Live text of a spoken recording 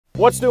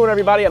What's doing,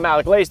 everybody? I'm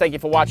Alec. Thank you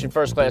for watching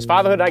First Class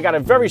Fatherhood. I got a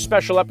very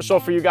special episode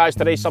for you guys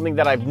today, something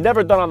that I've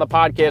never done on the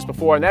podcast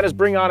before, and that is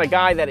bring on a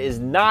guy that is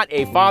not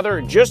a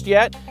father just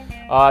yet.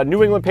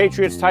 New England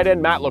Patriots tight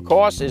end Matt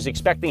LaCosse is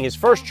expecting his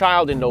first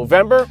child in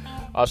November.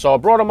 So I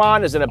brought him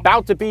on as an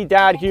about-to-be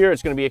dad here.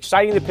 It's going to be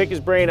exciting to pick his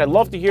brain. I'd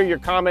love to hear your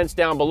comments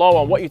down below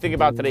on what you think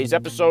about today's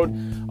episode.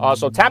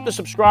 So tap the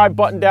subscribe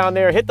button down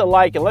there, hit the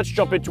like, and let's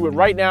jump into it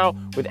right now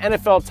with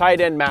NFL tight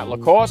end Matt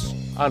LaCosse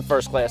on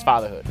First Class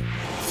Fatherhood.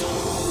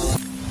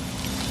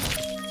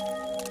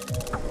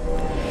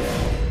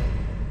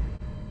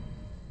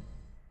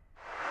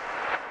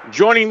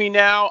 Joining me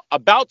now,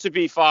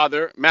 about-to-be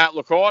father, Matt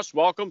LaCosse.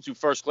 Welcome to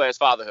First Class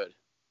Fatherhood.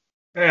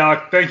 Hey,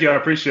 Alec. Thank you. I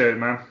appreciate it,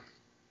 man.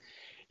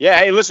 Yeah,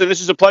 hey, listen,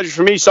 this is a pleasure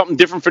for me, something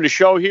different for the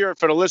show here,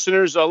 for the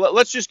listeners.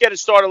 Let's just get it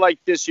started like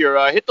this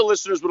here. Hit the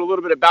listeners with a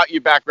little bit about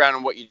your background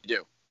and what you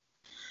do.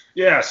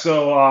 Yeah,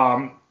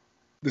 so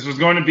this was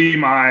going to be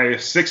my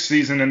sixth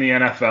season in the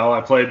NFL.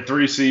 I played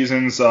 3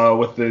 seasons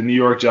with the New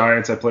York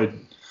Giants. I played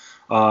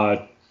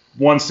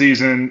 2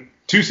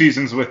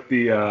 seasons with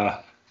the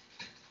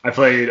I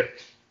played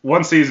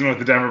 1 season with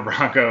the Denver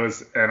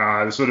Broncos,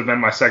 and this would have been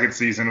my second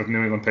season with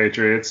New England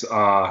Patriots.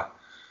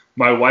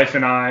 My wife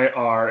and I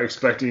are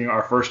expecting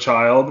our first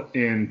child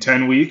in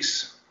 10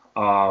 weeks.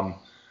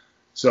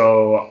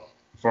 So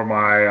for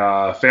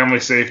my family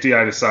safety,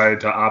 I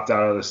decided to opt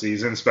out of the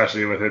season,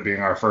 especially with it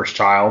being our first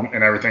child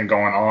and everything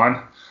going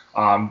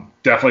on.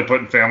 Definitely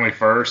putting family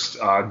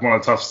first. One of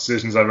the toughest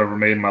decisions I've ever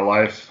made in my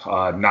life.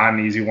 Not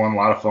an easy one. A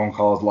lot of phone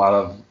calls, a lot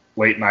of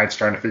late nights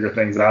trying to figure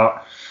things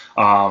out.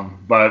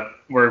 But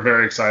we're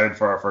very excited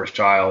for our first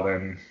child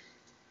and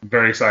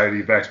very excited to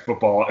be back to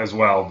football as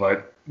well.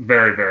 But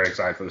very, very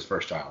excited for this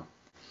first child.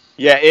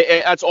 Yeah,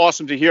 that's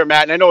awesome to hear,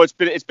 Matt. And I know it's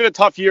been a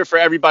tough year for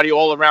everybody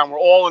all around. We're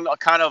all in a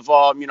kind of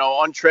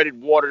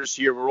untreaded waters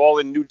here. We're all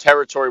in new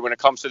territory when it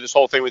comes to this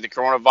whole thing with the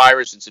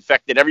coronavirus. It's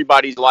affected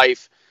everybody's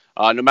life,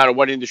 no matter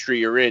what industry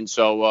you're in.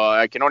 So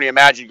I can only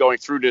imagine going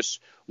through this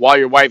while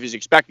your wife is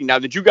expecting. Now,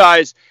 did you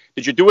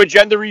do a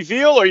gender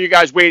reveal, or are you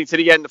guys waiting to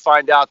the end to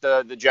find out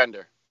the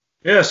gender?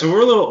 Yeah, so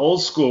we're a little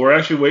old school. We're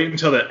actually waiting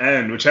until the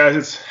end, which has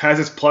its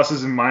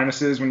pluses and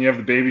minuses. When you have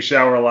the baby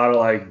shower, a lot of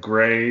like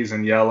grays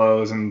and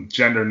yellows and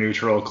gender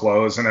neutral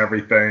clothes and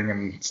everything,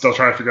 and still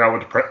trying to figure out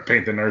what to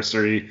paint the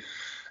nursery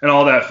and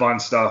all that fun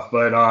stuff.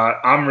 But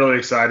I'm really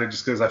excited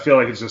just because I feel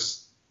like it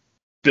just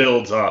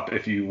builds up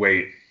if you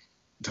wait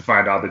to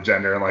find out the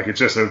gender, and like it's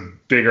just a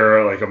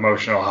bigger like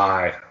emotional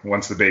high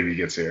once the baby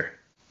gets here.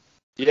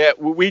 Yeah,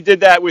 we did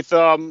that with,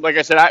 like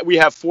I said, we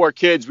have 4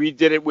 kids. We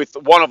did it with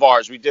one of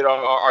ours. We did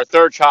our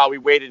third child. We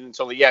waited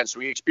until the end. So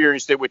we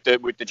experienced it with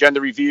the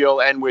gender reveal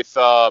and with,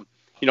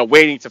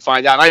 waiting to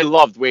find out. And I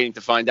loved waiting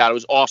to find out. It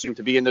was awesome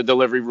to be in the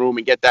delivery room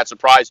and get that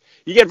surprise.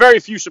 You get very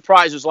few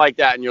surprises like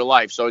that in your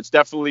life. So it's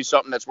definitely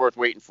something that's worth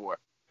waiting for.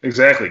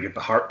 Exactly. Get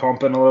the heart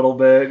pumping a little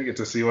bit. You get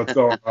to see what's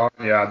going on.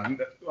 Yeah,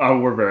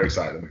 we're very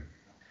excited.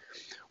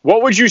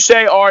 What would you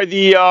say are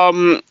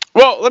the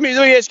well, let me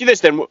ask you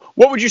this then.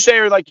 What would you say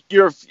are like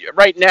your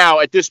right now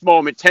at this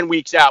moment, 10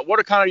 weeks out?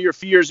 What are kind of your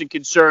fears and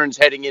concerns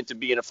heading into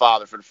being a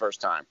father for the first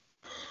time?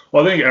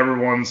 Well, I think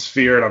everyone's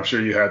fear, and I'm sure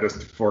you had this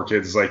before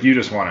kids, is like you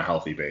just want a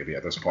healthy baby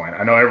at this point.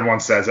 I know everyone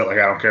says it, like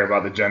I don't care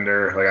about the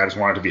gender, like I just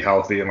want it to be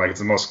healthy, and like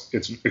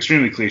it's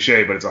extremely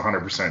cliche, but it's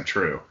 100%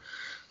 true.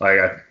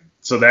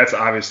 So that's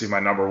obviously my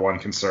number one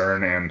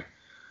concern, and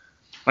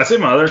I'd say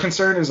my other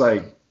concern is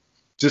like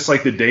just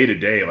like the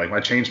day-to-day. Like I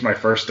changed my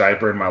first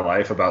diaper in my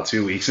life about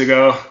 2 weeks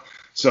ago.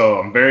 So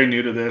I'm very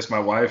new to this. My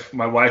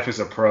wife is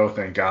a pro,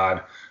 thank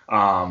God.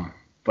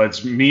 But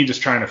it's me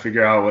just trying to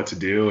figure out what to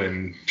do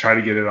and try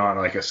to get it on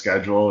like a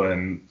schedule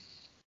and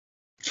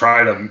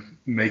try to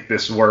make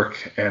this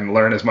work and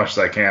learn as much as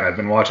I can. I've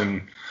been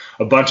watching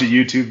a bunch of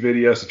YouTube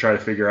videos to try to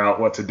figure out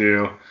what to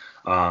do.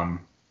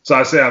 So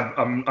I say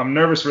I'm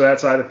nervous for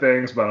that side of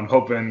things, but I'm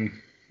hoping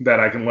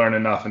that I can learn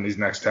enough in these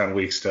next 10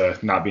 weeks to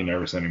not be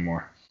nervous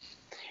anymore.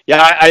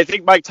 Yeah, I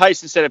think Mike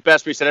Tyson said it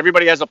best. He said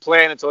everybody has a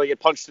plan until they get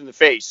punched in the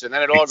face, and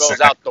then it all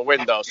goes out the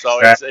window. So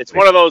it's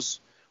one of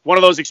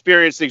those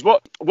experience things.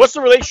 What's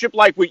the relationship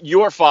like with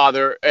your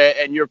father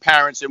and your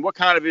parents, and what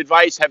kind of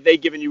advice have they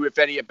given you, if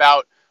any,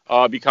 about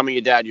becoming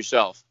a dad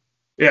yourself?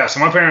 Yeah, so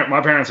my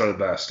parents are the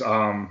best.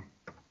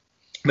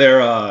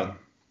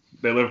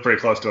 They live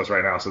pretty close to us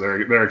right now, so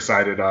they're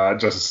excited,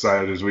 just as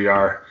excited as we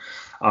are.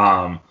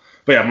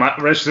 But yeah, my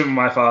relationship with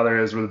my father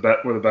is we're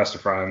the best of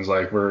friends.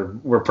 Like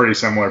we're pretty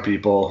similar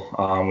people.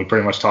 We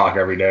pretty much talk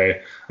every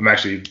day. I'm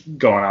actually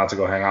going out to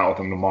go hang out with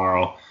them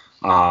tomorrow.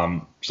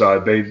 So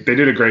they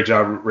did a great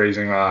job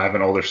raising. I have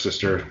an older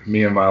sister,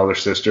 me and my older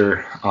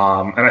sister.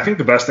 And I think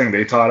the best thing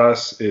they taught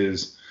us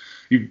is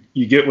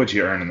you get what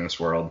you earn in this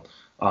world.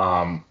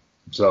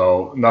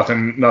 So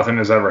nothing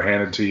is ever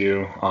handed to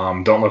you.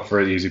 Don't look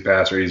for the easy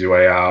pass or easy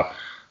way out.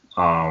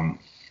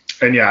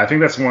 And yeah, I think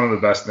that's one of the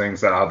best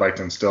things that I'd like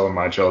to instill in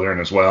my children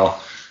as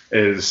well,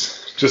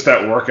 is just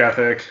that work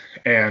ethic,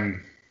 and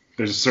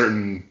there's a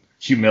certain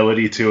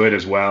humility to it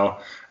as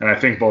well. And I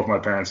think both my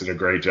parents did a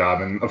great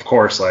job. And of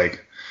course they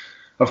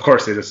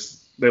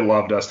just they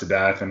loved us to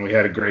death, and we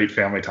had a great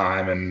family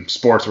time, and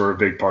sports were a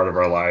big part of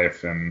our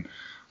life, and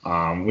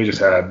we just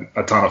had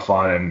a ton of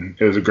fun, and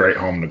it was a great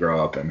home to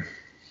grow up in.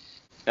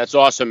 That's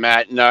awesome,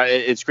 Matt. And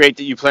it's great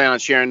that you plan on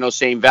sharing those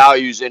same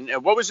values. And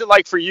what was it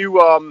like for you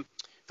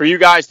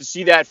guys to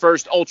see that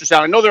first ultrasound?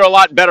 I know they're a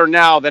lot better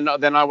now than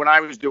when I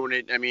was doing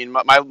it. I mean,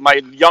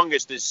 my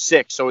youngest is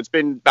 6, so it's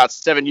been about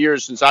 7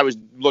 years since I was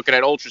looking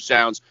at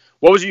ultrasounds.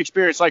 What was the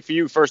experience like for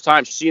you first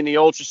time seeing the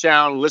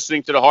ultrasound,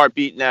 listening to the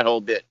heartbeat, and that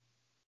whole bit?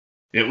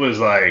 It was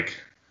like,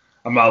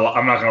 I'm not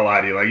gonna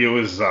lie to you, like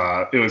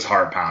it was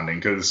heart pounding,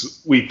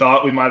 because we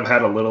thought we might have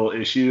had a little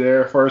issue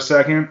there for a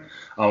second,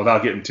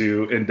 without getting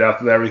too in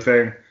depth with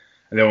everything.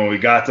 And then when we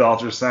got to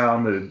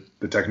ultrasound,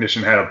 the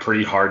technician had a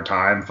pretty hard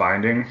time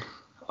finding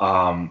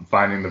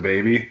the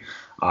baby.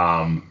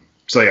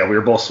 So yeah, we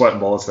were both sweating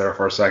bullets there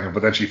for a second,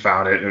 but then she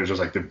found it, and it was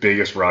just like the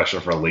biggest rush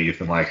of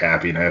relief and like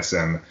happiness,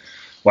 and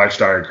wife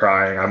started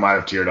crying. I might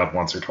have teared up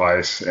once or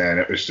twice, and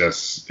it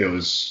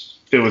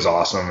was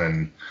awesome,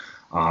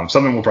 and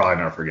something we'll probably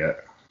never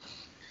forget.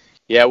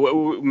 Yeah,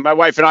 my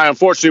wife and I,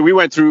 unfortunately, we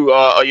went through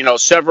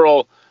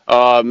several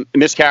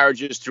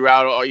miscarriages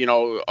throughout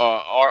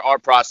our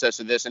process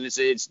of this, and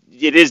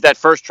it is that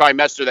first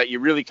trimester that you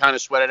really kind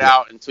of sweat it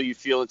out until you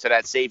feel into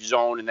that safe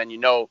zone, and then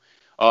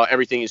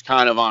everything is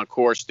kind of on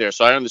course there.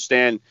 So I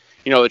understand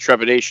the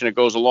trepidation that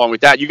goes along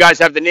with that. You guys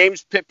have the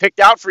names picked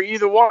out for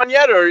either one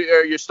yet, or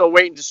you're still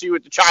waiting to see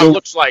what the child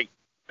looks like?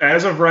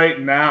 As of right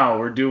now,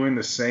 we're doing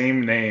the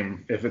same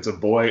name if it's a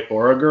boy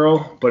or a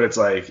girl, but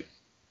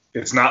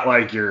it's not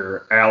like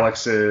your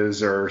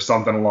Alex's or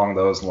something along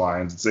those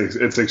lines.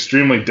 It's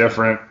extremely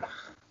different.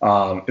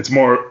 It's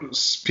more,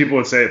 people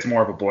would say it's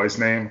more of a boy's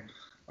name,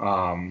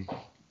 but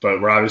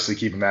we're obviously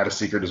keeping that a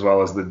secret, as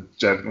well as we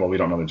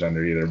don't know the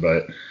gender either,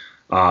 but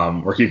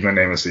we're keeping the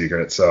name a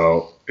secret.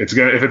 So if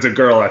it's a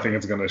girl, I think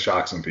it's gonna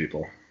shock some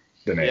people.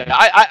 The name. Yeah,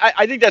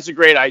 I think that's a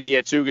great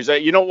idea too, because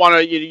you don't want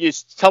to you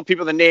tell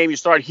people the name, you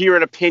start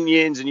hearing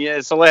opinions, and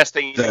it's the last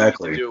thing you need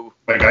to do.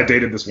 Like, I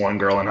dated this one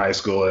girl in high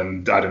school,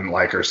 and I didn't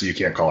like her, so you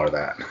can't call her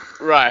that.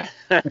 Right.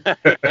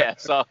 Yeah.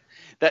 So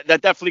that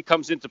definitely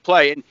comes into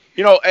play. And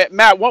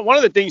Matt, one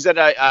of the things that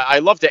I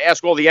love to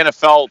ask all the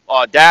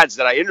NFL dads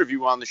that I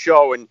interview on the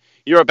show, and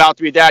you're about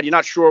to be a dad, you're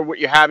not sure what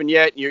you're having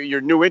yet,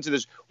 you're new into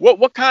this.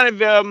 What kind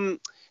of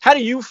how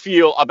do you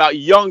feel about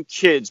young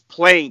kids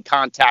playing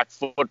contact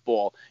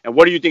football, and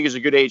what do you think is a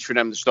good age for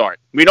them to start?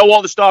 We know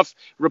all the stuff,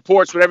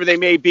 reports, whatever they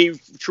may be,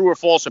 true or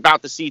false,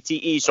 about the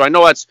CTE. So I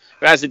know that's,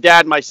 as a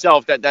dad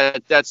myself,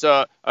 that's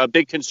a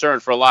big concern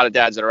for a lot of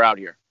dads that are out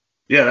here.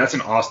 Yeah, that's an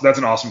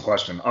awesome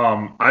question.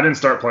 I didn't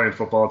start playing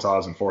football until I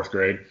was in 4th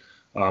grade.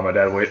 My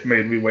dad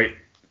made me wait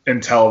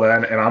until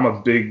then, and I'm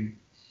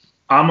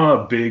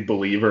a big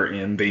believer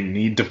in they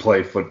need to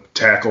play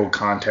tackle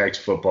contact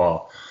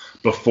football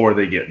before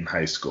they get in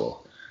high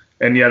school.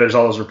 And yeah, there's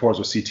all those reports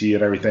with CTE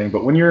and everything,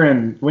 but when you're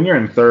in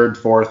 3rd,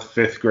 4th,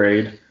 5th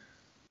grade,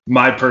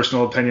 my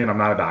personal opinion, I'm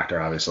not a doctor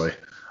obviously,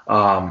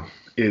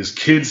 is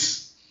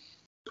kids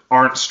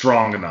aren't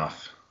strong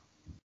enough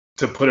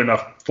to put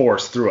enough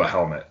force through a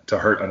helmet to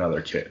hurt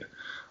another kid.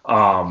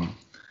 And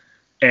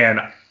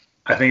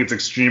I think it's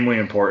extremely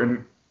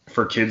important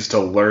for kids to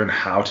learn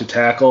how to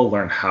tackle,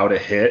 learn how to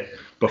hit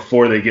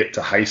before they get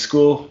to high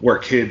school, where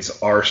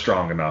kids are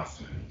strong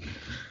enough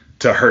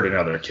to hurt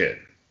another kid,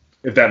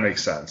 if that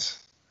makes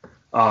sense.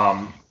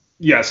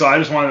 Yeah, so I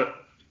just want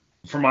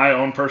to, for my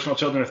own personal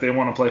children, if they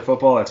want to play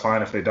football, that's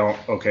fine. If they don't,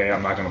 okay,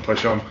 I'm not going to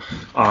push them.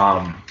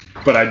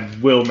 But I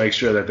will make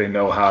sure that they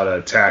know how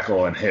to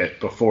tackle and hit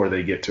before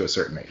they get to a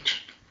certain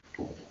age.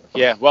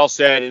 Yeah, well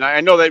said. And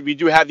I know that we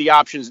do have the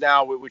options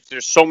now, which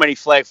there's so many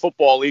flag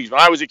football leagues. When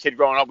I was a kid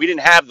growing up, we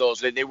didn't have those.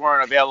 They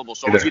weren't available.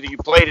 So it was either you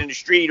played in the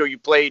street or you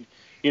played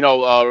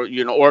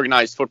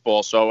organized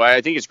football. So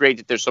I think it's great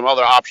that there's some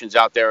other options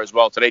out there as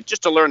well today,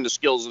 just to learn the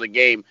skills of the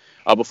game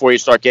before you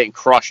start getting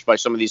crushed by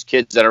some of these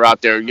kids that are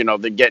out there,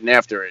 they're getting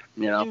after it.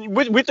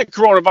 With the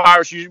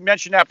coronavirus, you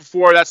mentioned that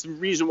before. That's the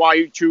reason why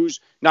you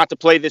choose not to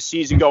play this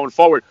season going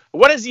forward.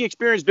 What has the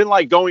experience been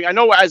like going? I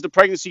know as the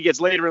pregnancy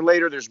gets later and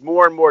later, there's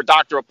more and more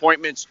doctor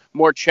appointments,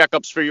 more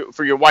checkups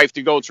for your wife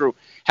to go through.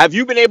 Have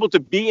you been able to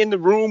be in the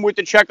room with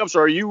the checkups,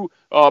 or are you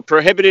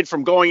prohibited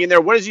from going in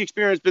there? What has the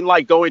experience been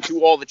like going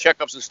to all the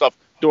checkups and stuff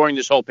during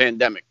this whole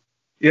pandemic?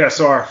 Yeah,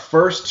 so our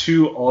first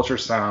 2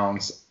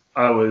 ultrasounds,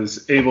 I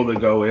was able to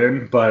go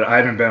in, but I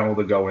haven't been able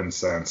to go in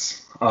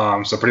since.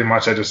 So pretty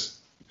much I just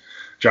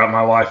drop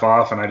my wife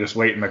off and I just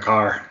wait in the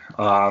car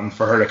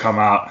for her to come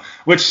out,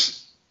 which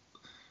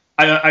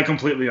I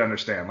completely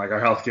understand. Like, our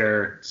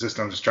healthcare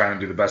system is trying to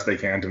do the best they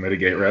can to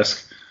mitigate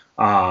risk.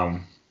 But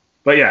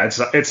yeah,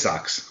 it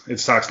sucks. It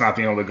sucks not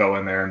being able to go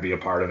in there and be a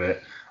part of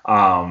it.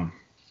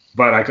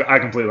 But I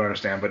completely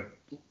understand. But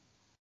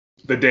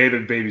the day the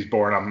baby's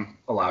born, I'm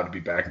allowed to be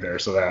back there,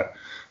 so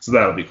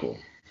that'll be cool.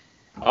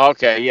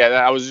 Okay, yeah,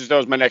 that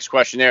was my next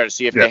question there, to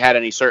see if they had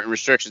any certain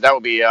restrictions. That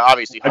would be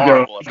obviously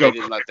horrible if they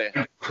didn't let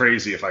that.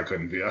 Crazy if I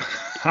couldn't be.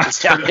 I'd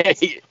start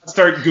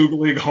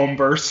Googling home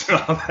births and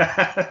all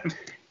that.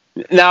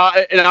 Now,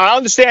 and I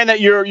understand that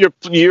you're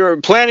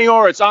planning,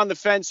 or it's on the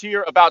fence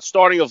here about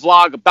starting a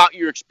vlog about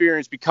your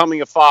experience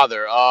becoming a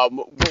father.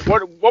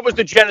 What was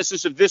the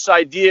genesis of this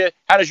idea?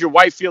 How does your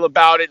wife feel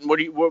about it? And what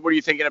are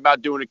you thinking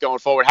about doing it going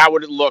forward? How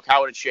would it look?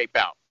 How would it shape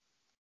out?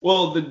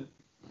 Well,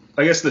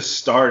 I guess the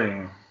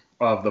starting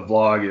of the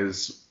vlog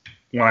is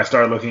when I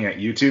started looking at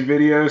YouTube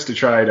videos to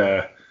try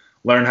to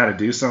learn how to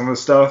do some of the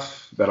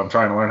stuff that I'm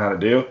trying to learn how to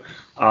do.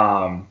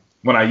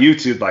 When I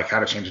YouTubed like how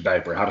to change a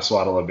diaper, how to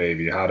swaddle a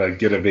baby, how to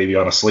get a baby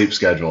on a sleep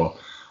schedule,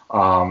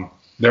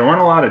 there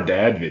weren't a lot of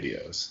dad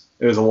videos.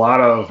 It was a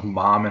lot of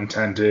mom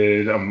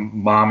intended,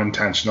 mom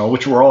intentional,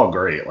 which were all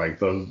great. Like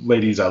the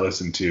ladies I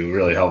listened to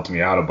really helped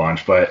me out a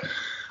bunch. But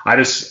I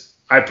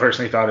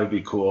personally thought it'd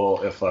be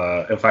cool if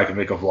I could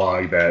make a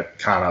vlog that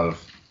kind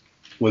of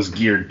was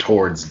geared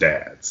towards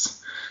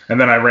dads. And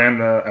then I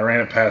ran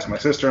it past my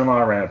sister-in-law,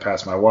 I ran it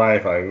past my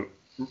wife, I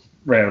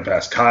ran it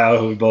past Kyle,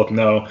 who we both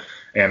know,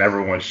 and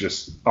everyone was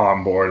just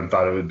on board and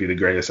thought it would be the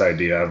greatest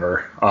idea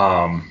ever.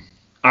 I'm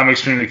an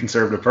extremely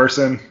conservative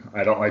person.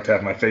 I don't like to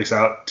have my face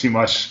out too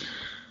much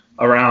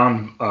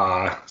around,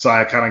 so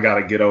I kind of got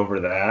to get over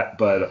that.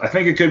 But I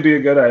think it could be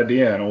a good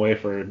idea in a way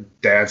for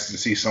dads to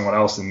see someone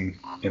else in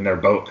their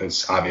boat,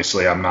 because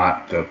obviously I'm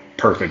not the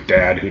perfect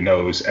dad who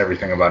knows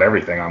everything about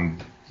everything. I'm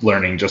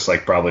learning just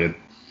like probably a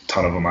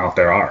ton of them out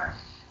there are.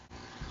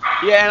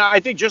 Yeah, and I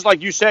think just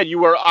like you said, you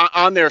were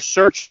on there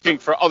searching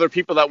for other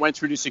people that went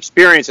through this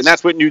experience, and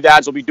that's what new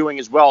dads will be doing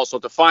as well. So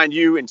to find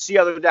you and see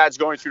other dads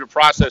going through the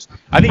process,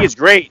 I think it's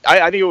great.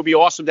 I think it would be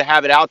awesome to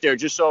have it out there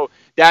just so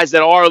dads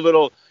that are a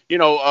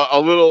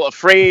little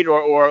afraid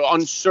or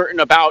uncertain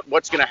about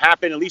what's going to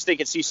happen, at least they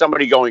can see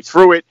somebody going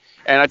through it.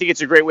 And I think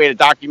it's a great way to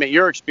document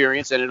your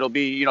experience, and it'll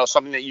be,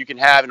 something that you can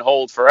have and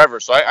hold forever.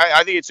 So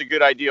I think it's a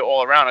good idea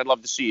all around. I'd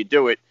love to see you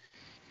do it.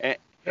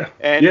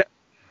 And yeah.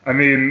 I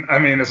mean,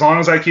 as long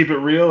as I keep it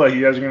real, like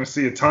you guys are going to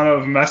see a ton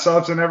of mess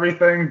ups and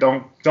everything.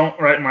 Don't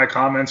write in my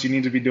comments, you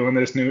need to be doing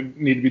this,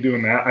 need to be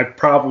doing that. I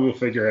probably will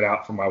figure it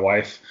out for my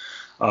wife.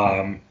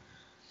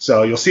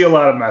 So you'll see a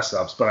lot of mess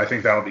ups, but I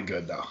think that'll be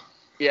good though.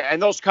 Yeah,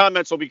 and those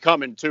comments will be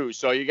coming too,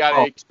 so you got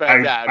to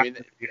expect that.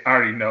 I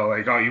already know,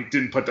 like, oh, you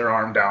didn't put their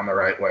arm down the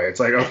right way. It's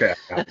like, okay.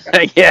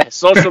 Yeah,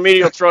 social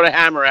media will throw the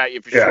hammer at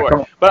you for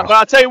sure. But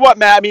I'll tell you what,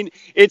 Matt, I mean,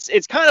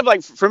 it's kind of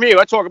like, for me,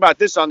 I talk about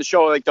this on the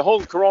show, like the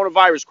whole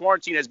coronavirus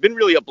quarantine has been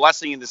really a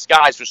blessing in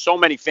disguise for so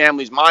many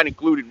families, mine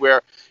included,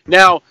 where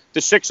now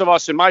the six of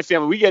us in my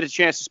family, we get a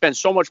chance to spend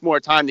so much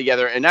more time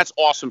together, and that's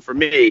awesome for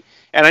me.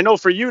 And I know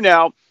for you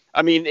now,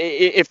 I mean,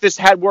 if this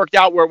had worked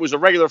out where it was a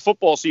regular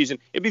football season,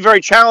 it'd be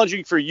very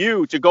challenging for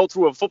you to go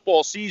through a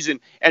football season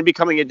and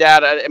becoming a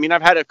dad. I mean,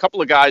 I've had a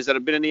couple of guys that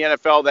have been in the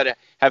NFL that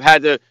have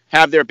had to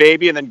have their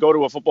baby and then go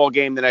to a football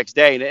game the next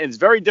day. And it's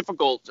very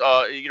difficult,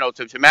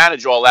 to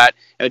manage all that.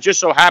 And it just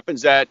so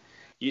happens that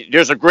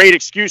there's a great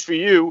excuse for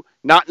you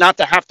not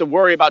to have to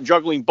worry about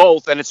juggling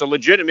both, and it's a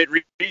legitimate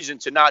reason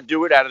to not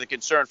do it out of the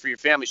concern for your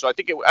family. So I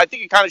think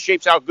it kind of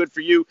shapes out good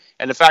for you,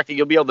 and the fact that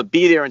you'll be able to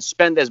be there and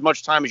spend as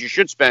much time as you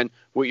should spend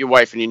with your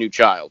wife and your new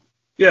child.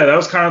 Yeah, that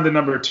was kind of the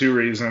number two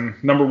reason.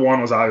 Number one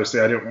was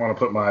obviously I didn't want to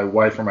put my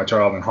wife or my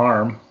child in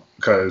harm,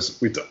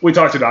 because we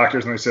talked to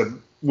doctors and they said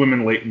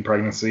women late in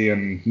pregnancy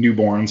and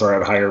newborns are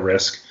at higher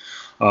risk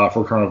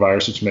for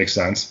coronavirus, which makes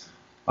sense.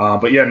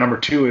 But yeah, number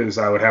two is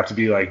I'd have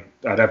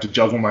to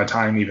juggle my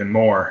time even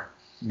more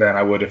than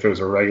I would if it was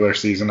a regular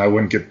season. I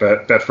wouldn't get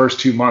that first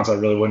 2 months. I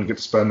really wouldn't get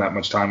to spend that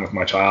much time with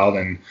my child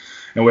and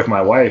with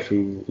my wife,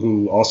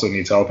 who also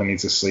needs help and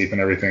needs to sleep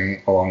and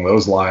everything along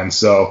those lines.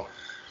 So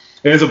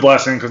it is a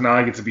blessing because now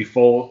I get to be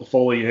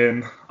fully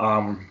in.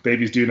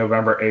 Baby's due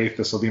November 8th.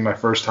 This will be my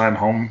first time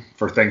home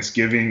for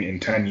Thanksgiving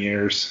in 10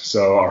 years.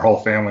 So our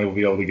whole family will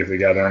be able to get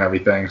together and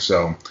everything.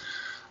 So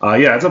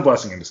yeah, it's a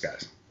blessing in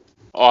disguise.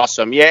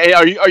 Awesome. Yeah.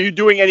 Are you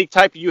doing any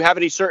type? Do you have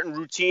any certain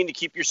routine to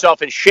keep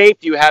yourself in shape?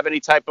 Do you have any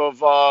type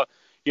of, I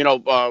don't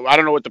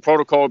know what the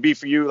protocol would be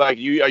for you. Like,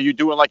 are you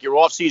doing like your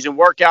off-season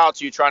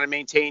workouts? Are you trying to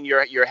maintain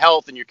your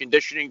health and your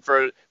conditioning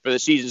for the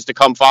seasons to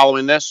come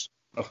following this?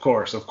 Of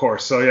course.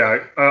 So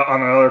yeah,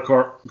 on another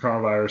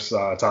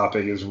coronavirus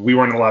topic is we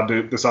weren't allowed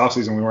to this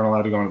off-season. We weren't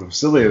allowed to go into the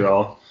facility at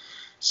all.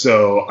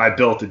 So I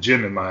built a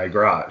gym in my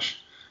garage.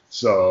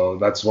 So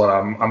that's what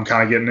I'm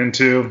kind of getting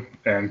into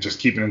and just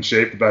keeping in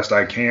shape the best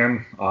I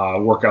can.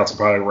 Workouts will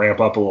probably ramp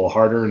up a little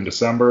harder in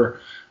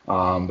December,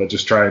 but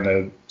just trying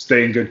to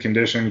stay in good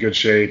condition, good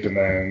shape, and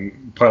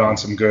then put on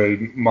some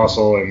good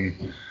muscle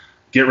and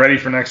get ready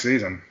for next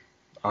season.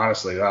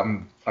 Honestly,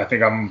 I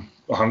think I'm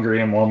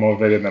hungry and more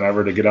motivated than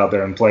ever to get out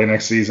there and play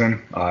next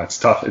season. It's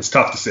tough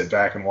to sit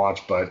back and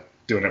watch, but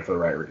doing it for the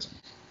right reason.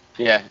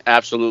 Yeah,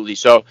 absolutely.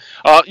 So,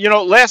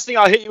 last thing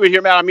I'll hit you with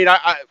here, Matt. I mean,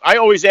 I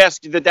always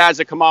ask the dads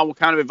that come on what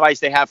kind of advice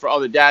they have for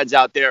other dads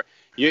out there.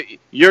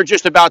 You're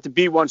just about to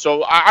be one.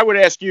 So I would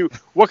ask you,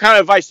 what kind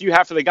of advice do you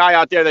have for the guy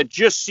out there that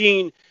just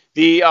seen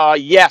the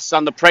yes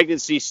on the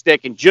pregnancy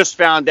stick and just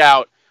found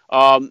out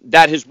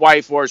that his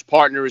wife or his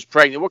partner is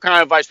pregnant? What kind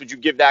of advice would you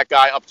give that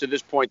guy up to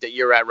this point that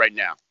you're at right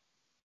now?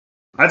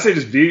 I'd say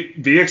just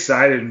be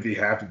excited and be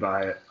happy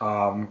by it.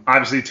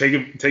 Obviously,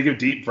 take a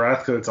deep breath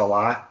because it's a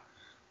lot.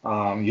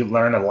 You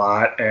learn a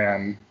lot,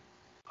 and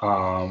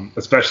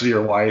especially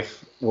your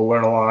wife will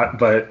learn a lot.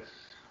 But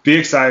be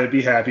excited,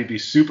 be happy, be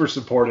super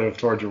supportive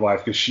towards your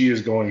wife because she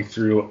is going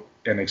through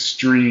an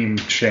extreme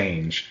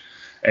change,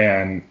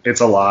 and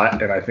it's a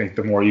lot. And I think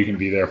the more you can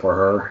be there for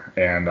her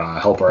and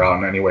help her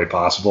out in any way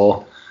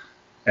possible,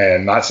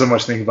 and not so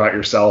much think about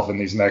yourself in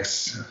these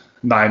next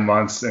 9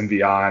 months and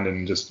beyond,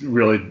 and just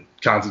really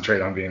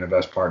concentrate on being the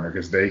best partner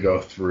because they go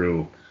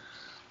through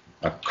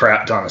a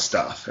crap ton of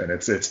stuff, and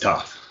it's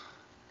tough.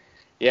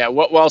 Yeah,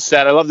 well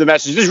said. I love the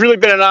message. This has really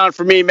been an honor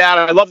for me, Matt.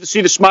 I love to see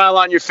the smile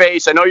on your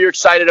face. I know you're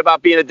excited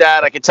about being a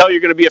dad. I can tell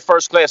you're going to be a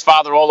first-class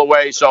father all the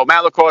way. So,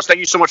 Matt LaCosse, thank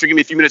you so much for giving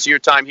me a few minutes of your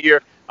time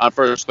here on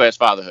First Class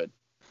Fatherhood.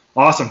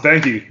 Awesome.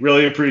 Thank you.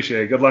 Really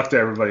appreciate it. Good luck to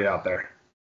everybody out there.